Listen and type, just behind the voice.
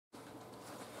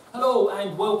Hello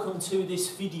and welcome to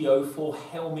this video for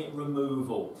helmet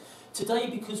removal. Today,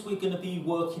 because we're going to be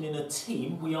working in a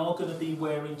team, we are going to be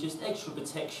wearing just extra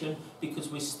protection because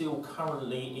we're still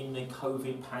currently in the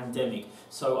COVID pandemic.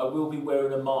 So I will be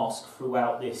wearing a mask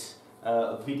throughout this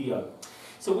video.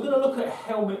 So we're going to look at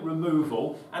helmet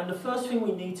removal, and the first thing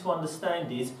we need to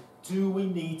understand is, do we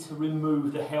need to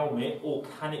remove the helmet or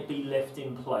can it be left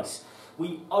in place?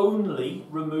 We only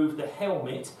remove the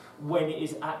helmet when it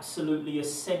is absolutely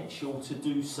essential to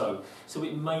do so. So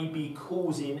it may be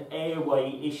causing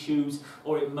airway issues,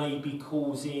 or it may be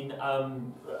causing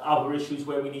other issues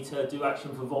where we need to do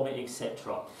action for vomit,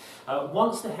 etc.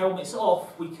 Once the helmet's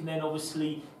off, we can then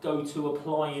obviously go to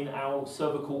applying our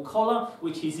cervical collar,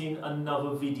 which is in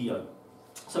another video.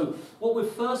 So what we're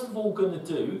first of all going to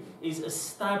do is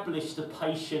establish the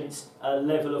patient's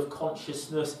level of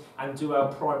consciousness and do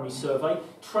our primary survey.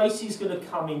 Tracy's going to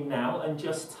come in now and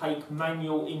just take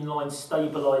manual inline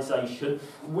stabilisation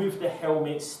with the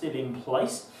helmet still in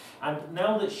place. And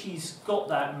now that she's got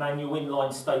that manual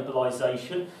inline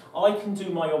stabilisation, I can do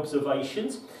my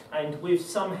observations. And with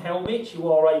some helmets,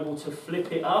 you are able to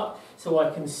flip it up so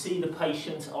I can see the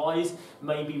patient's eyes,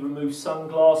 maybe remove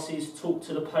sunglasses, talk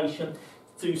to the patient,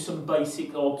 do some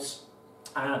basic obs.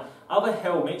 Other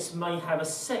helmets may have a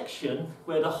section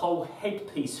where the whole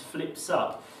headpiece flips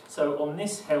up. So on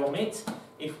this helmet,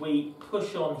 if we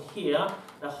push on here,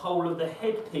 the whole of the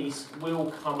headpiece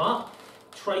will come up.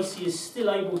 Tracy is still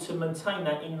able to maintain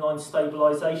that inline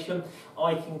stabilisation.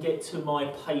 I can get to my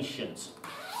patient.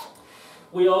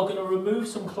 We are going to remove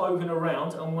some clothing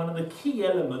around, and one of the key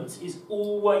elements is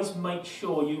always make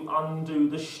sure you undo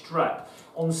the strap.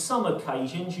 On some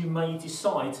occasions you may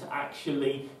decide to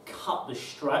actually cut the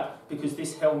strap because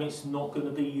this helmet's not going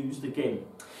to be used again.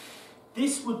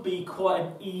 This would be quite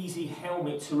an easy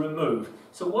helmet to remove.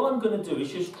 So what I'm going to do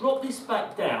is just drop this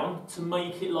back down to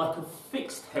make it like a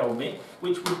fixed helmet,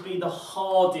 which would be the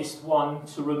hardest one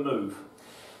to remove.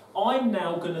 I'm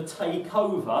now going to take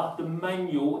over the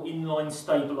manual inline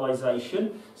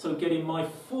stabilisation, so getting my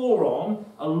forearm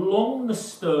along the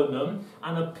sternum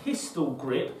and a pistol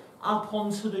grip up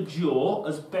onto the jaw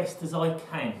as best as I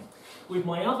can. With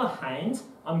my other hand,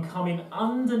 I'm coming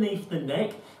underneath the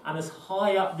neck and as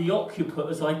high up the occiput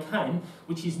as I can,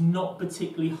 which is not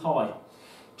particularly high.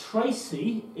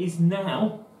 Tracy is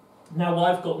now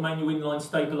I've got manual inline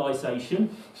stabilisation,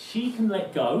 she can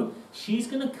let go. She's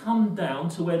going to come down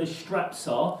to where the straps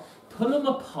are, pull them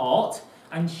apart,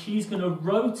 and she's going to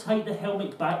rotate the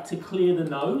helmet back to clear the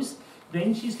nose.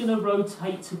 Then she's going to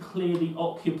rotate to clear the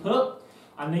occiput,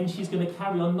 and then she's going to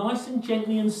carry on nice and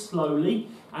gently and slowly.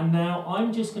 And now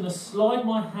I'm just going to slide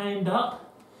my hand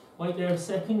up. Wait there a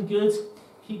second, good.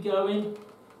 Keep going.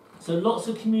 So lots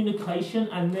of communication,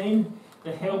 and then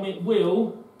the helmet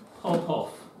will pop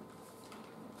off.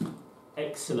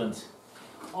 Excellent.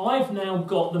 I've now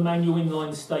got the manual inline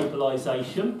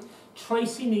stabilisation.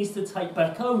 Tracy needs to take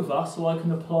back over so I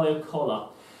can apply a collar.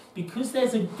 Because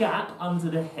there's a gap under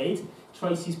the head,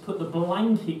 Tracy's put the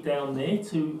blanket down there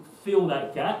to fill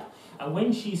that gap. And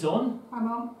when she's on,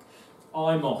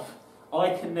 I'm off.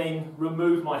 I can then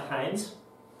remove my hands.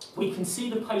 We can see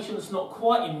the patient's not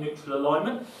quite in neutral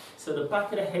alignment, so the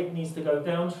back of the head needs to go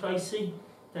down, Tracy.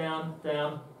 Down,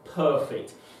 down,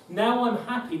 perfect. Now I'm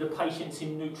happy the patient's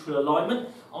in neutral alignment.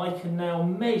 I can now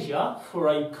measure for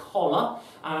a collar,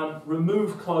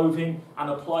 remove clothing and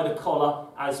apply the collar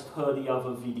as per the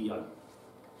other video.